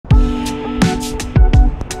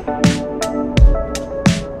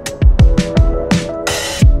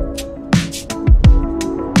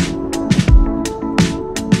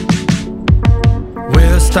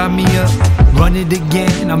want it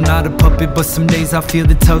again. I'm not a puppet, but some days I feel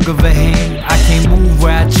the tug of a hand. I can't move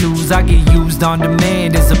where I choose, I get used on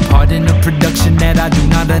demand. There's a part in the production that I do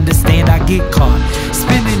not understand. I get caught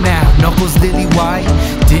spinning now, knuckles lily white.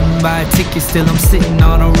 Didn't buy a ticket, still I'm sitting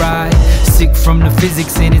on a ride. Sick from the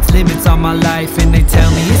physics and its limits on my life. And they tell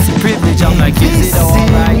me it's a privilege, I'm like, is it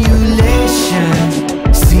alright?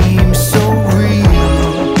 Simulation seems so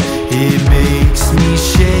real. It makes me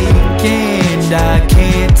shake and I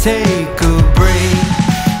can't take a break.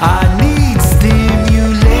 I need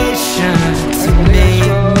stimulation to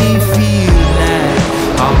make me feel like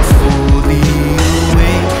I'm fully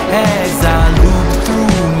awake as I loop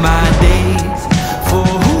through my days. For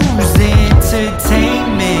whose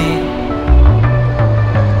entertainment?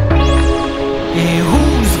 And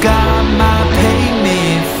who's got my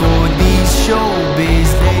payment for these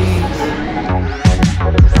showbiz days?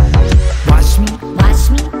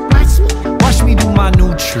 Watch me do my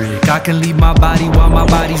new trick. I can leave my body while my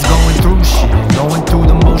body's going through shit. Going through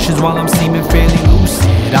the motions while I'm seeming fairly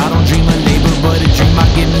lucid. I don't dream of labor, but a dream I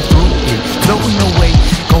get me through it. Floating away,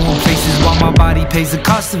 going places while my body pays the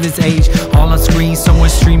cost of its age. All on screen, someone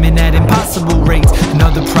streaming at impossible rates.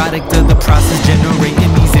 Another product of the process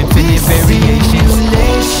generating these infinite variations.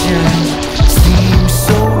 Simulation seems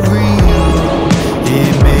so real.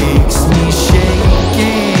 It makes me shake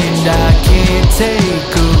and I can't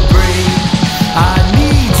take a break. I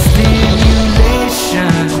need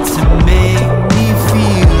stimulation to make me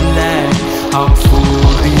feel like I'm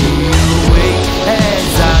fully awake as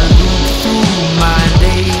I loop through my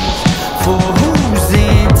days. For whose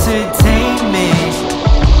entertainment?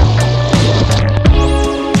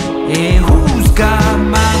 And who's got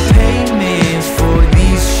my payment for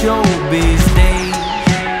these showbiz days?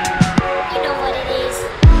 You know what it is.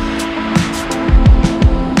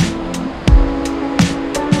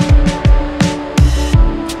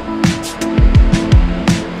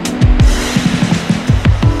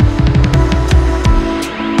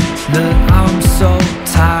 Look, I'm so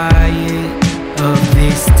tired of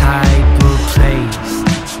this type of place.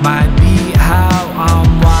 Might be how I'm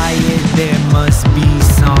wired, there must be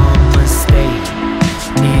some mistake.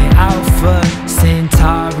 Near Alpha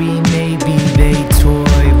Centauri, maybe they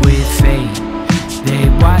toy with fate. They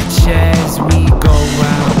watch as we go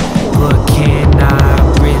round, but cannot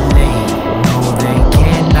relate. No, they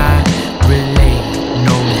cannot relate.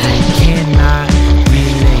 No, they cannot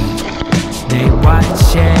relate. They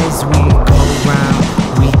watch as we go round,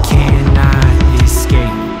 we cannot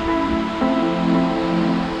escape.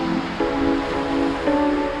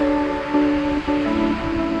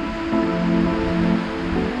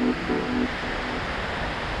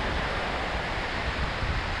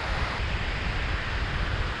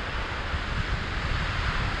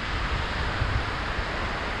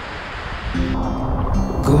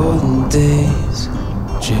 Golden days,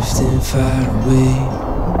 drifting far away.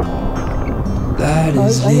 Light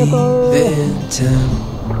is leaving town.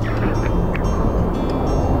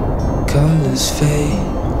 Colors fade,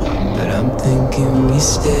 but I'm thinking we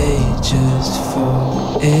stay just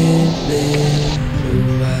for a little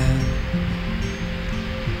while.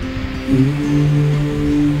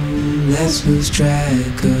 Let's lose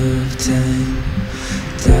track of time.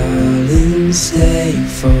 Darling, stay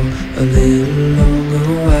for a little longer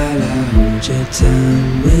while I hold your time.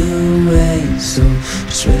 We'll wait, so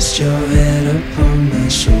just rest your head upon my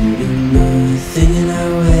shoulder. Nothing in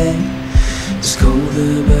our way. It's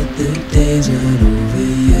colder, but the day's not over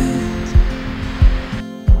yet.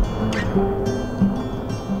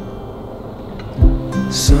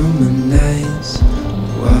 Summer nights,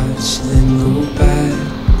 watch them go by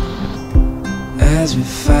as we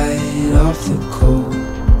fight off the cold.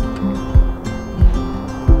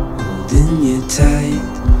 Holding you tight,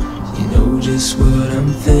 you know just what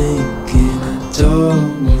I'm thinking. I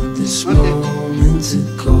don't want this moment to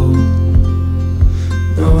go.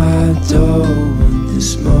 No, I don't want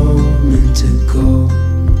this moment to go.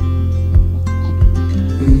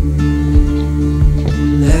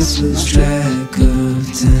 Let's lose track of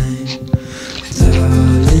time.